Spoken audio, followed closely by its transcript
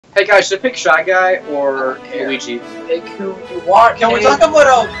Hey guys, should I pick Shy Guy or Luigi? Pick who you want. Can we talk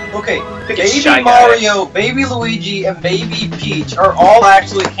about okay? Pick a Baby Shy Guy. Mario, Baby Luigi, and Baby Peach are all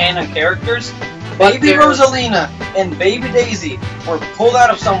actually canon characters. Baby Rosalina and Baby Daisy were pulled out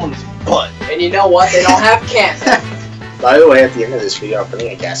of someone's butt. And you know what? They don't have canon. By the way, at the end of this video, I'm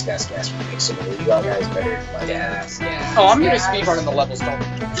putting a gas remix, so you all guys better like Gas. Oh, I'm gonna speedrun in the levels, don't.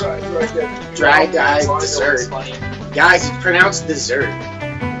 Dry Guy Dessert. Guys, it's pronounced dessert.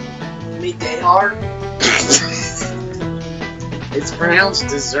 Me, they are. It's pronounced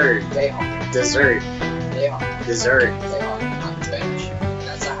dessert. They are. Dessert. They are. Dessert. They are. On Spanish.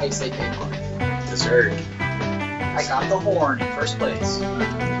 That's how you say they are. Dessert. I got the horn in first place.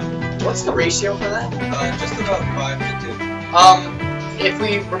 What's the ratio for that? Just about 5 to 2. If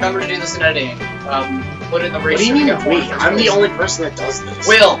we remember to do this in editing, put in the What do ratio. you mean to get we? horn. I'm the only person that does this.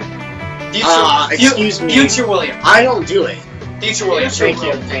 Will. Excuse me. Future William. I don't do it. Future William. Thank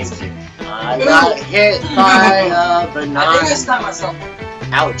you. Thank you. I got hit by a banana. I think I stopped myself.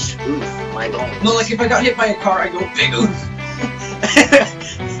 Ouch. Oof. My bones. No, like if I got hit by a car, I go big oof.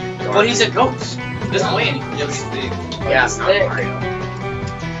 But he's a ghost. He doesn't weigh anything. Yeah, but he's big. Yeah, it's not Thick. Mario.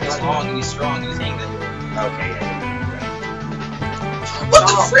 He's long and he's strong and he's angry. Okay, yeah. What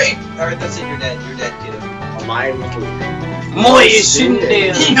the freak? Alright, that's it. You're dead. You're dead, kiddo. My little...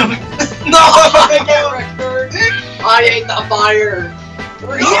 Moishindeal. No! I ate the fire.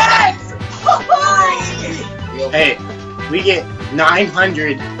 Yes! Hey, we get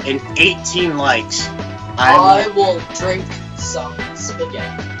 918 likes. I will drink some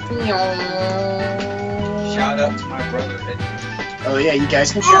spaghetti. Shout out to my brother. Oh yeah, you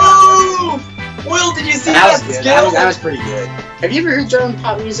guys can shout out. Oh! Will, did you see That was that good. skill? That was pretty good. Have you ever heard German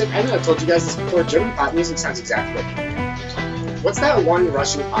pop music? I know I've told you guys this before. German pop music sounds exactly like him. What's that one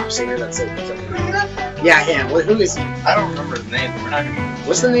Russian pop singer that's like... Yeah, him. Who is he? I don't remember his name. We're not gonna.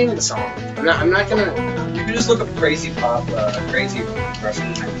 What's the name of the song? I'm not gonna... You can just look up crazy pop, crazy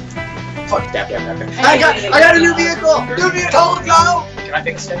Russian. Fuck that. I got a new vehicle! New vehicle, go! Can I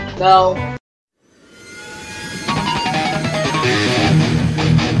fix it? No.